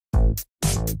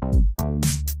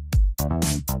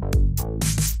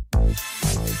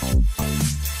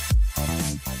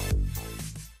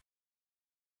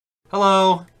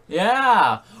Hello.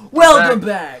 Yeah. Welcome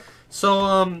back.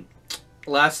 So,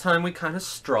 last time we kind of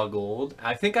struggled.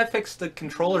 I think I fixed the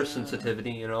controller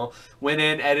sensitivity, you know. Went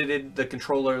in, edited the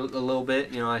controller a little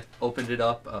bit. You know, I opened it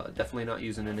up. Definitely not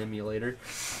using an emulator.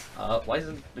 Why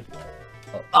isn't...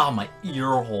 Oh, my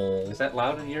ear hole. Is that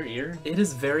loud in your ear? It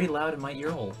is very loud in my ear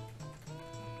hole.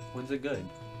 When's it good?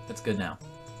 It's good now.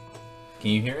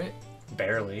 Can you hear it?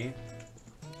 Barely.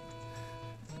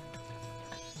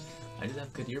 I just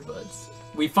have good earbuds.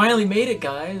 We finally made it,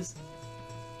 guys.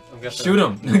 Shoot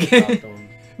him. Okay.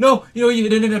 No,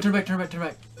 no, turn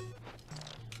back.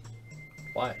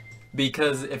 Why?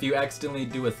 Because if you accidentally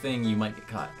do a thing, you might get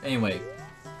caught. Anyway,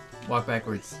 walk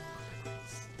backwards.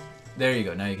 There you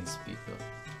go. Now you can speak.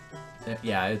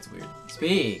 Yeah, it's weird.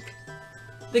 Speak.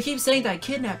 They keep saying that I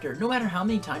kidnapped her. No matter how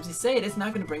many times they say it, it's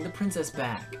not going to bring the princess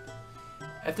back.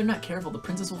 If they're not careful, the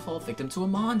princess will fall victim to a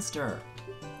monster.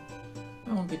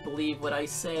 Won't they believe what I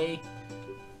say?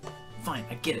 Fine,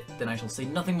 I get it. Then I shall say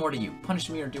nothing more to you. Punish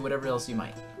me or do whatever else you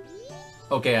might.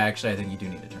 Okay, actually, I think you do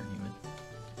need to turn human.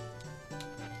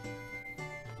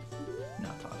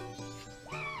 Not talk.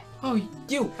 Oh,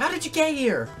 you! How did you get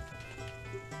here?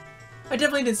 I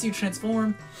definitely didn't see you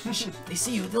transform. If they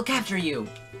see you, they'll capture you.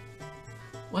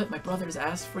 What? My brothers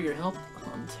asked for your help?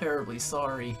 Oh, I'm terribly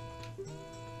sorry.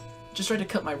 Just tried to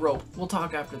cut my rope. We'll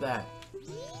talk after that.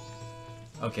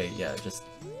 Okay, yeah, just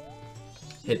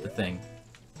hit the thing.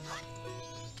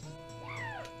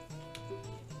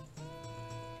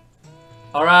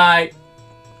 Alright!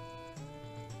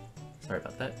 Sorry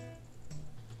about that.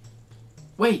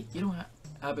 Wait, you know what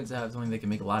happens to have something that can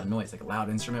make a lot of noise, like a loud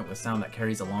instrument with sound that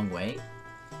carries a long way?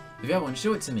 If you have one,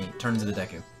 show it to me. Turn to the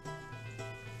Deku.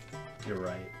 You're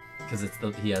right. Because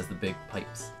he has the big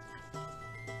pipes.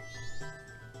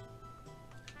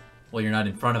 Well, you're not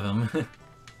in front of him.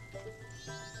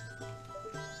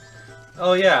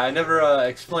 Oh yeah, I never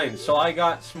explained. So I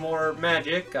got some more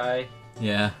magic.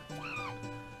 Yeah.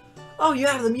 Oh, you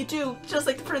have them, you do! Just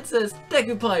like the princess!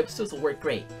 Deku pipes! Those will work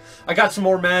great. I got some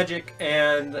more magic,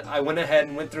 and I went ahead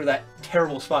and went through that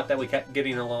terrible spot that we kept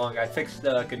getting along. I fixed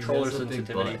the controller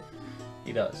sensitivity.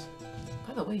 He does.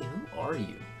 By the way, who are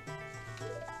you?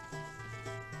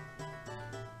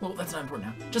 Well, that's not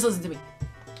important now. Just listen to me.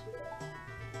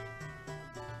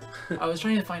 I was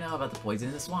trying to find out about the poison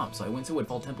in the swamp, so I went to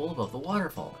Woodfall Temple above the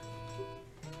waterfall.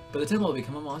 But the temple had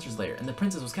become a monster's lair, and the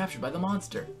princess was captured by the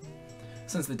monster.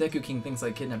 Since the Deku King thinks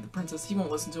I kidnapped the princess, he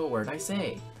won't listen to a word I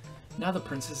say. Now the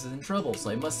princess is in trouble, so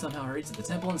I must somehow hurry to the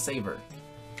temple and save her.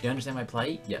 Do you understand my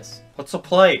plight? Yes. What's a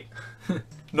plight?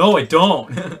 No, I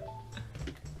don't!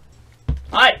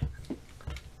 Hi!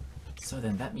 So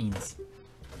then, that means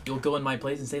you'll go in my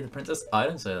place and save the princess? I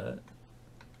didn't say that.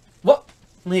 What?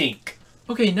 Link.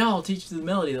 Okay, now I'll teach you the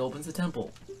melody that opens the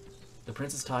temple. The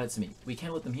princess taught it to me. We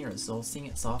can't let them hear it, so I'll sing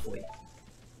it softly.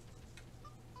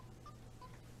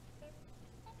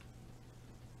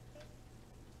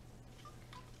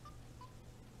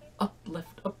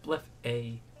 Up, left,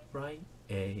 A, right,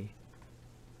 A.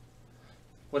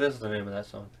 What is the name of that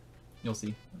song? You'll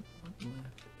see. Up,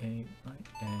 left, A, right,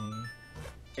 A.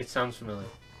 It sounds familiar.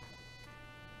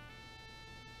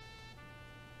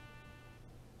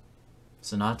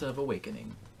 Sonata of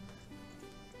Awakening.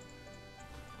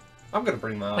 I'm gonna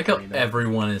bring my Like how ocarina.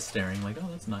 everyone is staring, like, oh,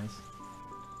 that's nice.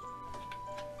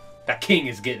 That king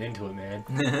is getting into it,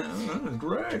 man.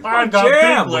 Great. I've got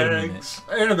big legs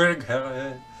and a big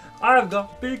head. I've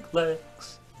got big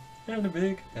legs and a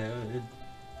big head.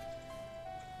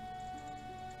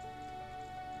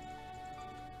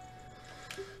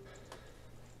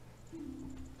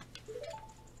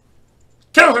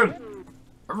 Kill him!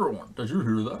 Everyone, did you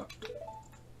hear that?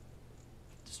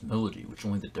 This melody, which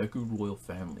only the Deku royal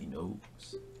family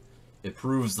knows. It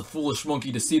proves the foolish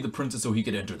monkey deceived the princess so he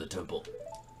could enter the temple.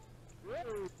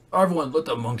 Everyone, let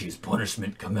the monkey's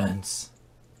punishment commence.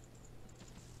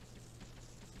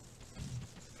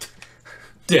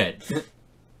 Dead.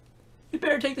 You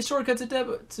better take the shortcut to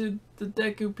the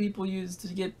Deku people use to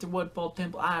get to Woodfall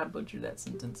Temple. I butchered that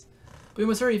sentence. But you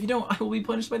must hurry. If you don't, I will be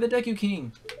punished by the Deku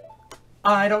King.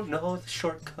 I don't know the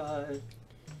shortcut.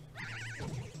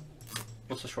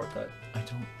 What's the shortcut?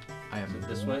 I have it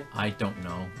this way? I don't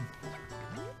know.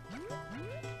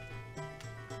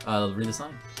 Read the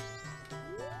sign.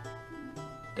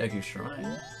 Deku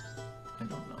Shrine? I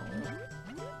don't know.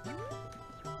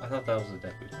 I thought that was the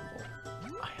Deku Temple.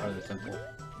 Or the temple.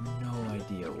 No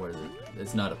idea where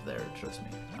it's not up there, trust me.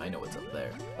 I know it's up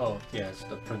there. Oh, yeah, it's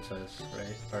the princess,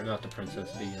 right? Or not the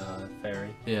princess, the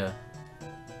fairy. Yeah.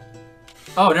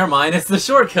 Oh, never mind. It's the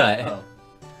shortcut. Oh.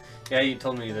 Yeah, you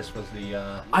told me this was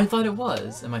the, I thought it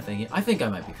was. Am I thinking? I think I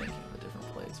might be thinking of a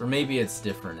different place. Or maybe it's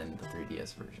different in the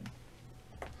 3DS version.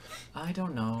 I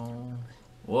don't know.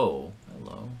 Whoa.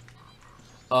 Hello.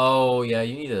 Oh, yeah,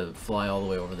 you need to fly all the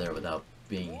way over there without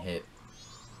being hit.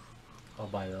 I'll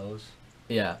buy those.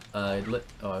 Yeah, I was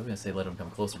gonna say let him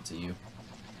come closer to you.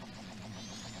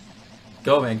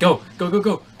 Go, man, go! Go, go,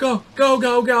 go! Go, go,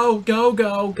 go, go! Go,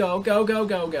 go, go, go, go,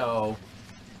 go, go!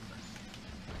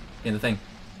 In the thing.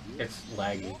 It's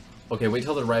laggy. Okay, wait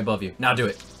till they're right above you. Now do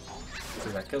it!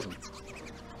 Because that kills him.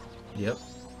 Yep.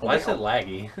 Why is it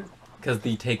laggy? Because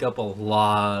they take up a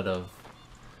lot of...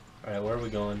 Alright, where are we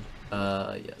going?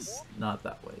 Yes. Not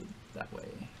that way. That way.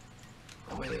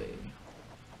 That way.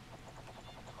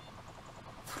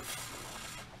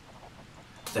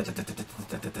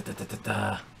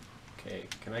 Okay,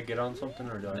 can I get on something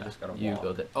or do I just gotta walk? You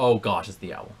go there. Oh gosh, it's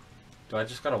the owl. Do I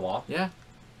just gotta walk? Yeah.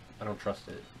 I don't trust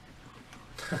it.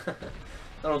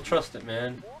 I don't trust it,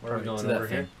 man. Where are we going? Over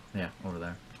here? Yeah, over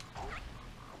there.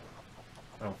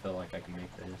 I don't feel like I can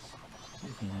make this.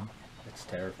 You can. It's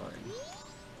terrifying.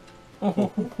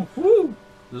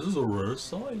 This is a rare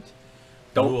sight.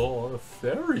 Don't. You are a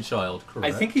fairy child,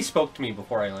 correct? I think he spoke to me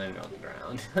before I landed on the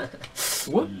ground.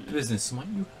 What business might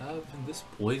you have in this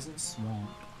poison swamp?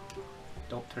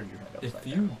 Don't turn your head upside If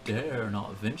you down. dare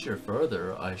not venture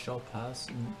further, I shall pass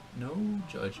no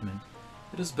judgment.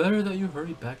 It is better that you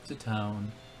hurry back to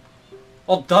town.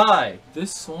 I'll die!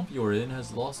 This swamp you're in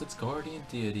has lost its guardian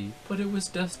deity, but it was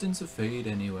destined to fade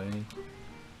anyway.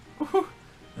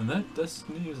 And that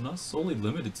destiny is not solely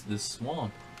limited to this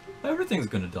swamp. Everything's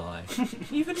gonna die.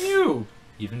 Even you!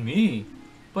 Even me.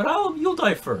 But you'll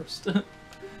die first.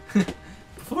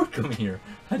 Before coming here,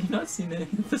 had you not seen any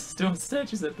of the stone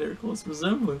statues that bear close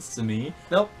resemblance to me?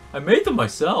 Nope. I made them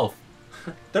myself.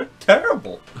 They're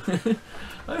terrible!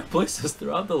 I have places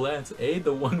throughout the land to aid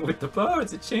the one with the power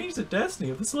to change the destiny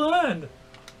of this land.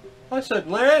 I said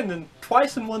land and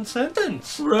twice in one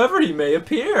sentence! Wherever he may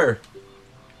appear.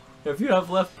 If you have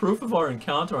left proof of our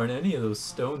encounter on any of those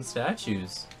stone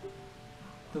statues,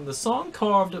 then the song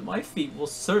carved at my feet will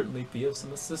certainly be of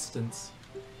some assistance.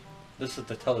 This is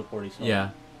the teleporty song. Yeah.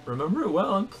 Remember it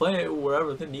well and play it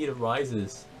wherever the need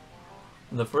arises.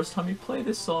 And the first time you play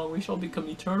this song, we shall become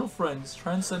eternal friends,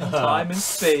 transcending time and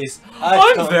space.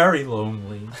 I'm very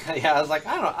lonely. Yeah, I was like,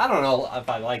 I don't know if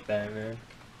I like that, man.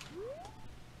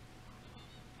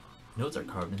 Notes are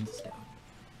carved into stone.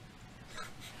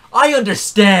 I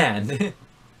understand! Do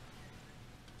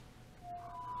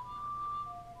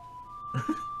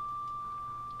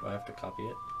I have to copy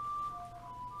it?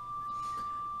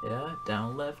 Yeah,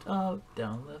 down, left, up,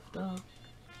 down, left, up.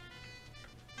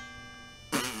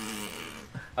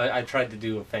 I tried to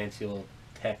do a fancy little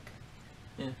tech.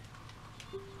 Yeah.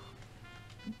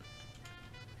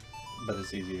 But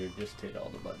it's easier to just hit all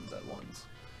the buttons at once.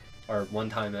 Or one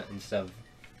time instead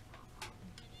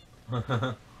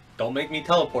of... Don't make me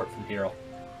teleport from here.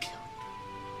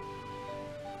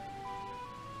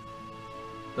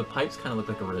 The pipes kind of look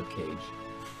like a rib cage.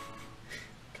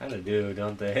 Kind of do,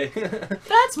 don't they?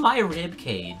 That's my rib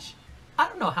cage. I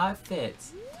don't know how it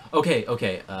fits. Okay,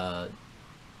 okay,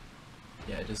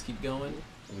 yeah, just keep going.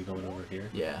 Are we going over here?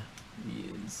 Yeah, he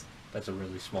is. That's a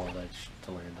really small ledge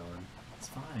to land on. It's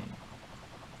fine.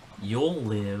 You'll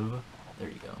live. There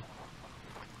you go.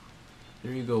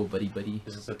 There you go, buddy, buddy.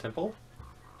 Is this a temple?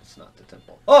 It's not the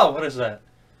temple. Oh, what is that?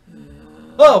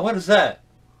 Oh, what is that?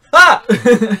 Ah!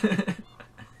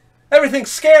 Everything's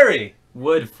scary!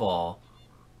 Woodfall.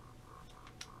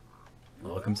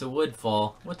 Welcome to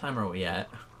Woodfall. What time are we at?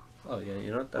 Oh, yeah, you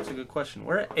know, that's a good question.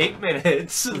 We're at 8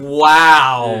 minutes.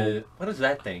 Wow! What is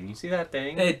that thing? You see that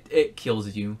thing? It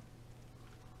kills you.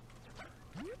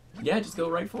 Yeah, just go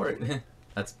right for it.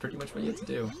 That's pretty much what you have to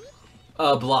do.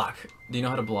 Block. Do you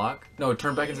know how to block? No,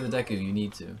 turn back into the Deku. You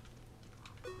need to.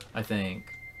 I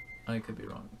think. I could be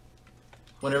wrong.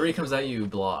 Whenever he comes at you,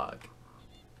 block.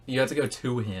 You have to go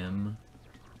to him.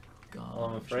 God. Well,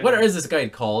 I'm afraid What is this guy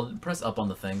called? Press up on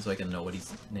the thing so I can know what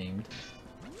he's named.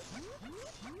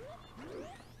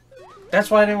 That's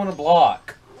why I didn't want to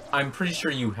block. I'm pretty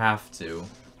sure you have to.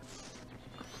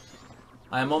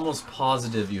 I'm almost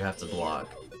positive you have to block.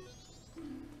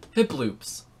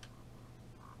 Hiploops.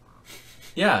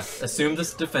 Yeah, assume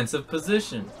this defensive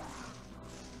position.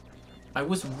 I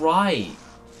was right.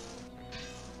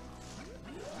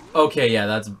 Okay,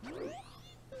 yeah,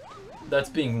 that's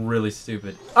being really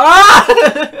stupid. Ah!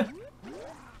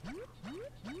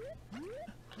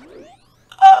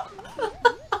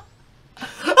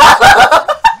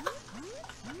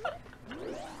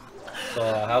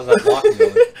 So, how's that blocking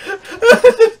going?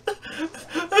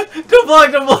 Don't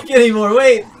block, don't block anymore.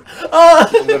 Wait.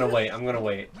 I'm gonna wait. I'm gonna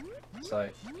wait. Sorry.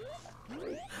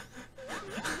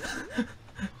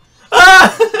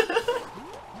 Ah!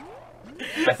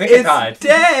 I think it died. It's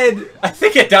dead. I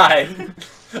think it died.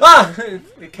 Ah!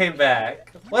 It came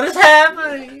back. What is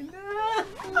happening?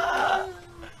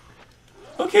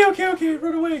 Okay, okay, okay.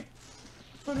 Run away.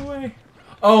 Run away.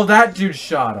 Oh, that dude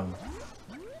shot him.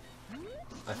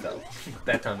 I fell.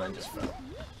 That time I just fell.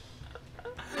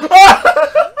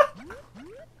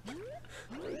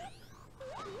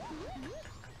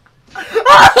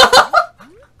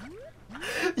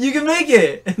 You can make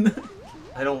it.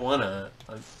 I don't wanna.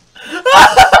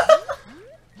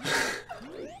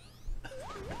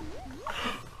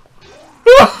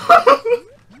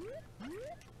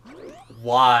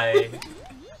 Why?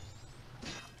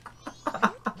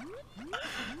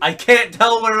 I can't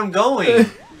tell where I'm going.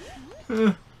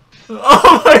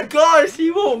 Oh my gosh,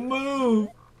 he won't move.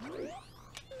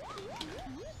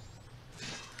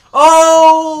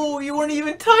 Oh, you weren't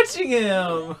even touching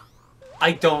him.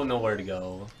 I don't know where to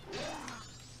go.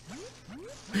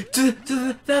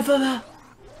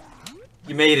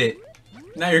 You made it.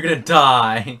 Now you're gonna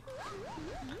die.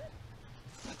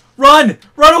 Run!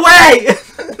 Run away!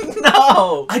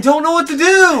 No! I don't know what to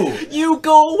do! You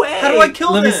go away! How do I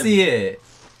kill Let him? me see it.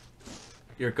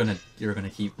 You're gonna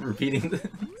keep repeating this.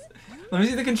 Let me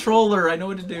see the controller. I know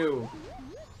what to do.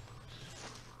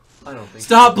 I don't think.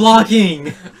 Stop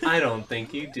blocking! I don't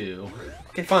think you do.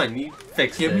 Okay, fine. You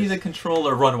fix Give this. me the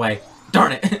controller. Run away.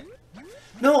 Darn it!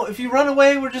 No, if you run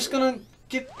away, we're just gonna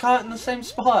get caught in the same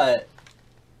spot.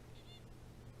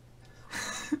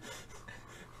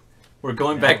 We're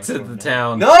going back to the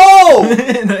town. No!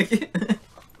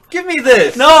 Give me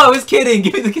this! No, I was kidding.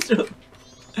 Give me the controller.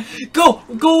 Go!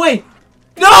 Go away!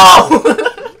 No!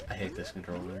 I hate this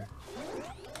controller.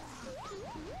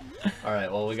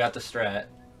 Alright, well, we got the strat.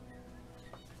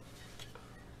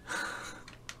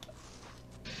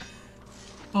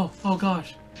 Oh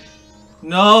gosh.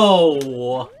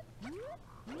 No!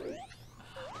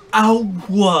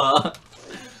 Ow!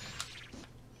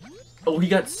 Oh, he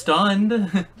got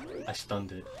stunned. I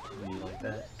stunned it. You like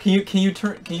that? Can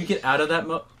you get out of that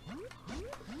mode?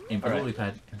 Invisibility Right.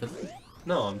 pad. Invisibility.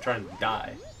 No, I'm trying to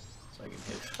die. So I can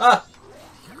hit. Ah!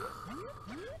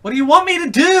 What do you want me to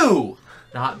do?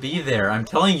 Not be there. I'm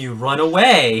telling you, run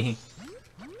away.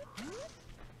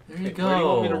 There you Okay, go. where do you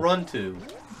want me to run to?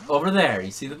 Over there.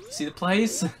 You see the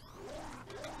place?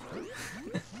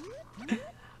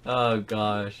 Oh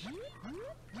gosh.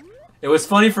 It was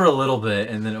funny for a little bit,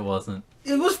 and then it wasn't.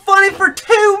 It was funny for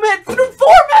 2 minutes, 4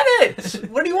 minutes!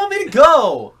 Where do you want me to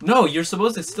go? No, you're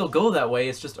supposed to still go that way.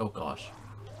 It's just, oh gosh.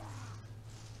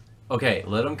 Okay,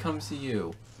 let him come to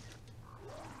you.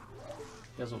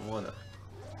 He doesn't wanna.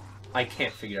 I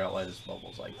can't figure out why this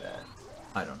bubble's like that.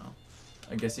 I don't know.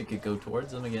 I guess you could go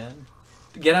towards him again.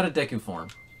 Get out of Deku form.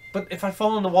 But if I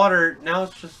fall in the water, now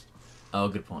it's just... Oh,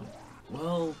 good point.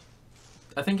 Well,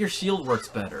 I think your shield works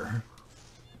better.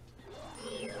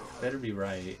 Better be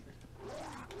right.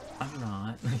 I'm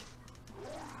not.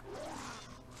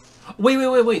 Wait.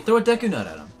 Throw a Deku Nut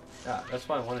at him. Yeah, that's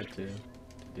what I wanted to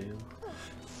do.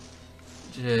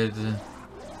 Jid.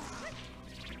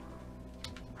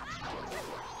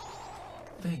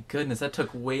 Thank goodness, that took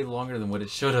way longer than what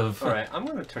it should have. Alright, I'm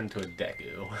gonna turn to a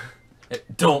Deku.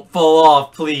 Don't fall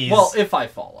off, please. Well, if I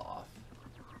fall off.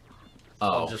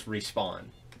 Oh. I'll just respawn.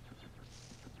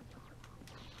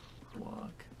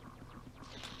 Block.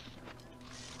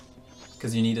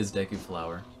 Because you need his Deku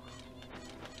Flower.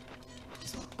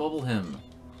 Just bubble him.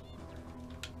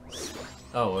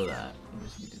 Oh, or that. I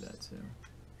guess you could do that too.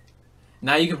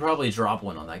 Now you can probably drop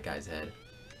one on that guy's head.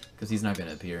 Because he's not going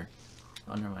to appear.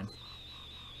 Oh, never mind.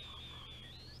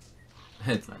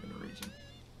 It's not going to reach him.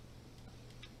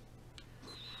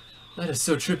 That is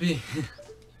so trippy.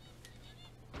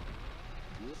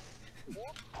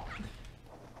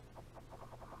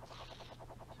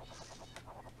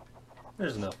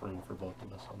 There's enough room for both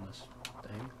of us on this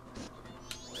thing.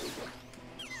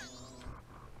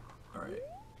 Alright.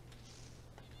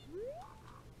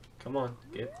 Come on,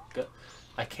 go.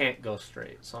 I can't go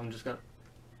straight, so I'm just gonna...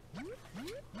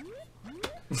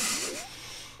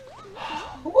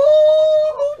 Woo,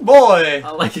 boy!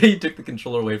 I like how you took the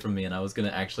controller away from me and I was gonna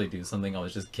actually do something. I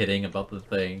was just kidding about the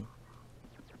thing.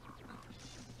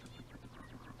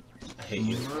 I hate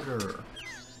you. Murder.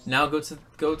 Now go to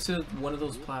one of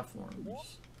those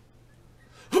platforms.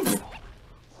 We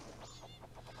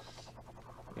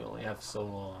only have so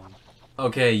long.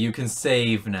 Okay, you can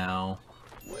save now.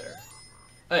 Where?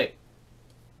 Hey!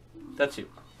 That's you.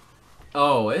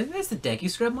 Oh, isn't this the Deku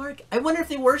Scrub mark? I wonder if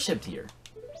they worshipped here.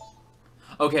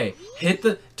 Okay,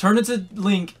 turn into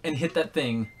Link and hit that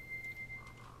thing.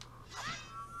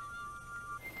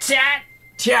 Chat!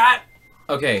 Chat!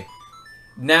 Okay.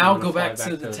 Now go back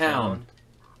to the town.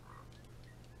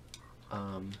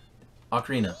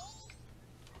 Ocarina.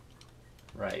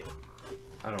 Right.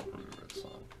 I don't remember the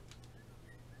song.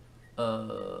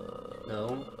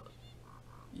 No?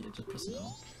 Yeah, just press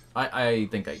no. I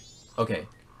think okay.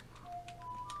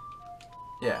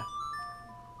 Yeah.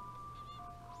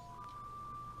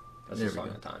 That's There a we song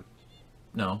go. of time.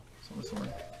 No.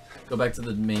 Somewhere. Go back to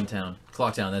the main town.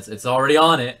 Clock town. It's already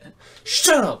on it.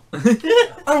 Shut up!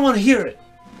 I don't want to hear it!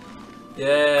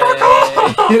 Yay!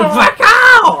 Back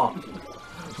out!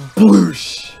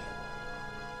 Bloosh!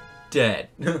 Dead.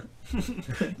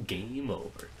 Game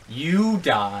over. You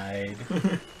died.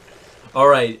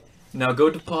 Alright, now go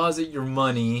deposit your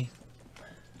money.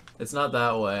 It's not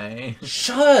that way.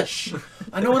 Shush!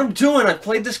 I know what I'm doing. I've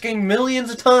played this game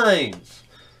millions of times.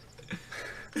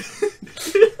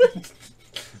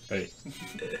 Hey.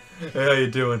 How you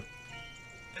doing?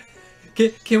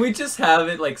 Can we just have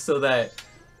it like so that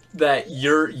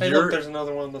you're Hey, look, there's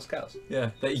another one of those cows.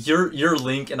 yeah, that you're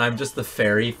Link and I'm just the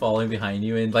fairy following behind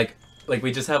you, and like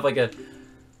we just have like a.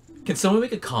 Can someone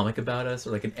make a comic about us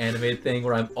or like an animated thing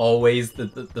where I'm always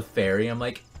the fairy? I'm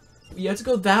like, you have to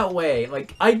go that way.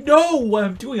 Like, I know what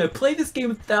I'm doing. I played this game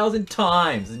 1,000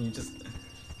 times, and you just.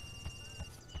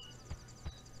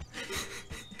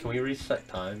 Can we reset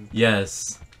time?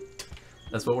 Yes,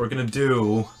 that's what we're gonna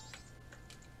do.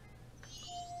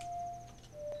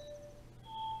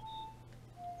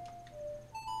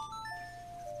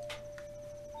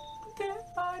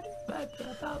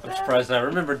 I'm surprised I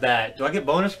remembered that. Do I get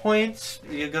bonus points?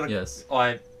 You're gonna. Yes.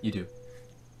 Oh, You do.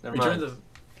 Never Return mind.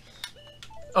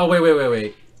 Oh,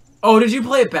 wait. Oh, did you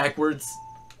play it backwards?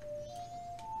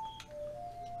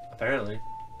 Apparently.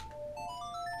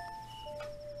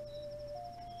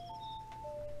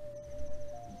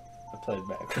 I played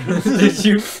backwards. Did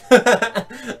you?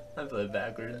 I played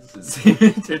backwards.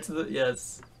 Turn to the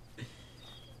yes.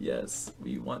 Yes,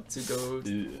 we want to go.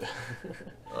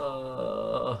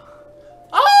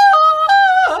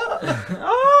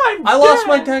 I lost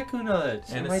my Deku nuts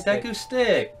And and a my stick. Deku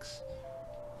sticks.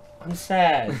 I'm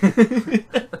sad.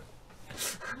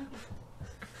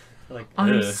 Like,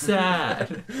 I'm ugh.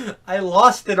 sad. I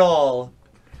lost it all.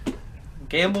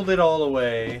 Gambled it all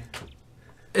away.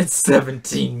 It's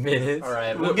 17 minutes. All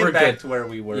right, we'll We're get back good. to where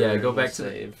we were. Yeah, and go we'll back to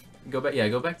save. Go back. Yeah,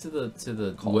 go back to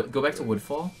the go back to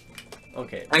Woodfall.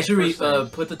 Okay. Actually, first thing,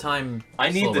 put the time. I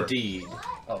need slower. the deed.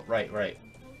 Oh, right.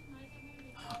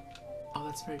 Oh,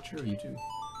 that's very true. You do.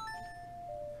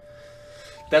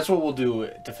 That's what we'll do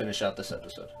to finish out this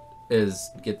episode. Is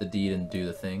get the deed and do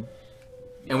the thing,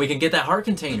 and we can get that heart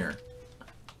container.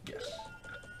 Yes.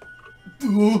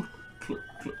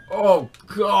 Oh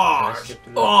gosh! skip to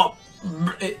this? Oh,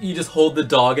 you just hold the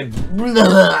dog and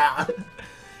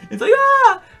it's like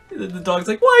ah. The dog's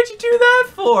like, why'd you do that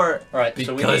for? All right.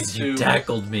 So we need Because to. you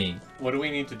tackled me. What do we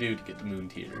need to do to get the moon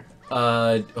tier?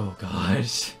 Oh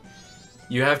gosh.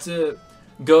 You have to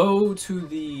go to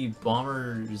the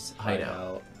bomber's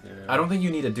hideout. Yeah. I don't think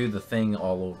you need to do the thing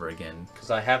all over again.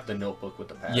 Because I have the notebook with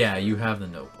the password. Yeah, you have the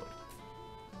notebook.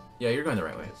 Yeah, you're going the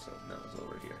right way. Okay, so now it's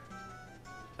over here.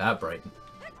 That bright.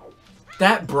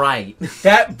 That bright.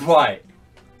 That bright.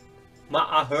 My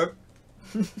eye hurt.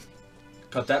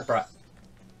 Cause that bright.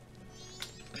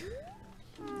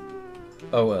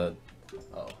 Oh,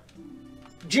 Oh.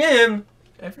 Jim!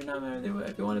 if you're not a member,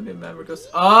 if you want to be a member, go.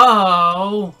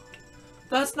 Oh!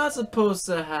 That's not supposed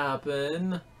to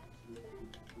happen.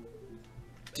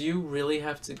 Do you really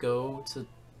have to go to...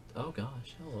 Oh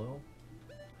gosh, hello.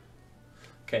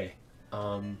 Okay.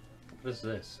 What is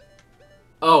this?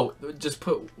 Oh, just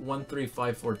put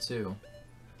 13542.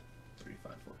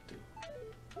 3542.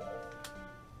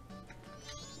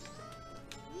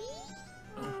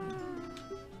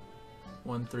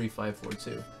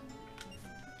 13542.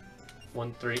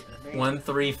 13.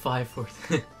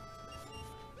 13542.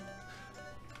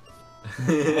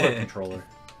 Controller.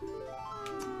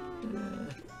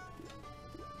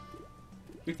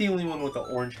 You're the only one with the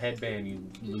orange headband, you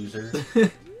loser.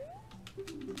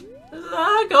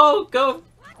 Go.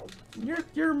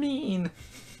 You're mean.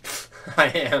 I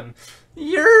am.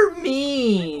 You're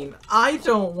mean. I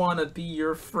don't want to be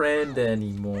your friend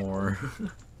anymore.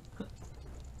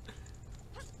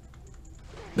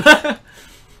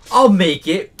 I'll make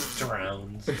it.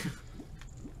 Drowns.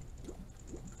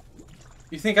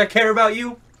 You think I care about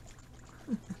you?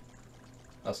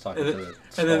 I was talking to the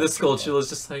And then the sculpture. Skulltula is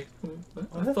just like,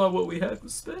 I thought what we had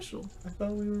was special. I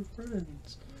thought we were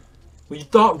friends. Well, you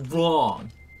thought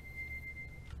wrong.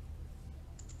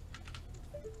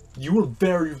 You were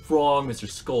very wrong, Mr.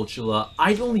 Skulltula.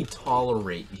 I'd only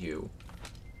tolerate you.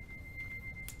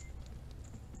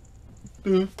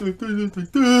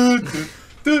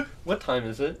 What time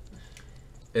is it?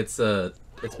 It's been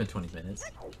 20 minutes.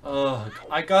 Ugh,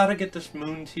 I gotta get this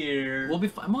moon tier. We'll be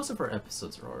fine. Most of our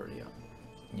episodes are already on,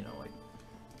 you know, like,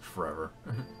 forever.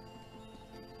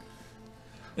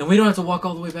 And we don't have to walk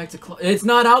all the way back to it's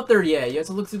not out there yet. You have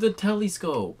to look through the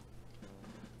telescope.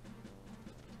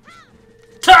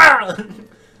 Ta!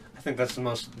 I think that's the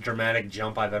most dramatic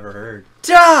jump I've ever heard.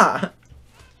 Ta!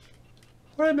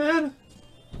 Alright, man.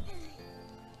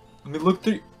 Let me look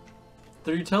through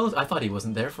your telescope. I thought he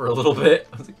wasn't there for a little bit.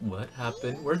 I was like, what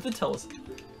happened? Where's the telescope?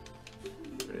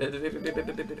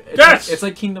 Yes! It's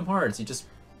like Kingdom Hearts. You just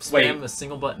spam a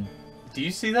single button. Do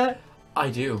you see that? I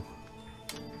do.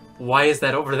 Why is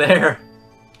that over there?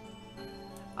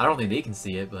 I don't think they can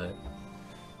see it, but...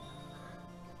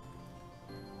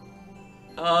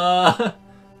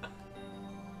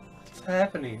 What's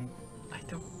happening? I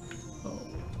don't know.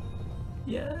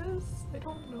 Yes, I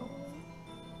don't know.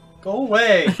 Go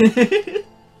away!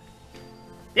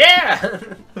 Yeah!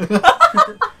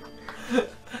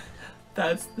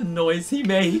 That's the noise he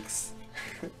makes.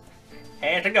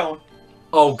 How's it going?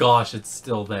 Oh gosh, it's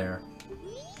still there.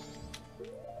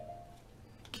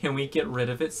 Can we get rid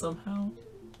of it somehow?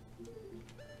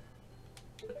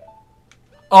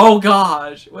 Oh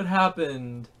gosh, what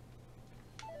happened?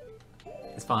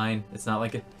 It's fine. It's not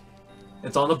like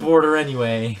it's on the border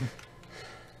anyway.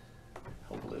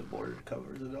 Hopefully the border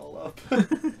covers it all up.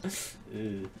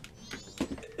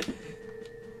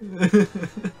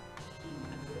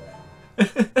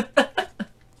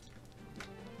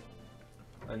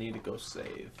 I need to go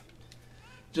save.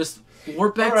 Just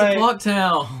warp back Alright. to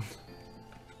Clocktown.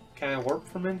 Can I warp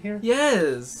from in here?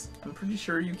 Yes, I'm pretty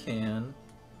sure you can.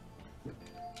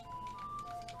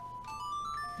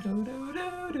 We're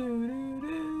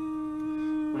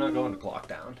not going to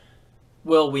Clocktown.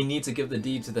 Well, we need to give the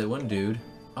deed to that one dude.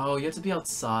 Oh, you have to be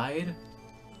outside?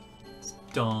 It's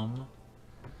dumb.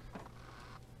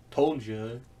 Told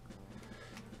you.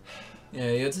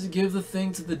 Yeah, you have to give the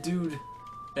thing to the dude,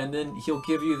 and then he'll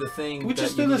give you the thing. Can we that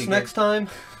just you do need this to next time?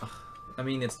 I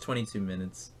mean, it's 22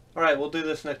 minutes. Alright, we'll do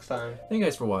this next time. Thank you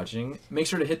guys for watching. Make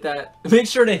sure to hit that. Make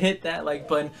sure to hit that like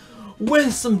button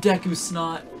with some Deku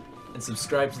snot, and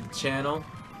subscribe to the channel,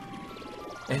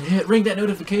 and ring that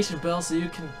notification bell so you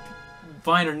can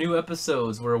find our new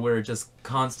episodes where we're just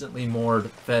constantly more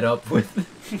fed up with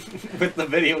with the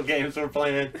video games we're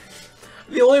playing.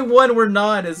 The only one we're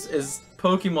not is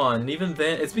Pokemon, and even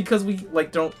then, it's because we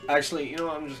like don't. Actually, you know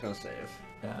what? I'm just gonna save.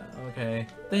 Yeah. Okay.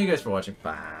 Thank you guys for watching.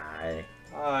 Bye.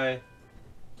 Bye.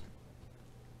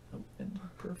 Oh, and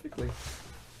perfectly.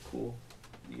 Cool.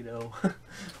 You know.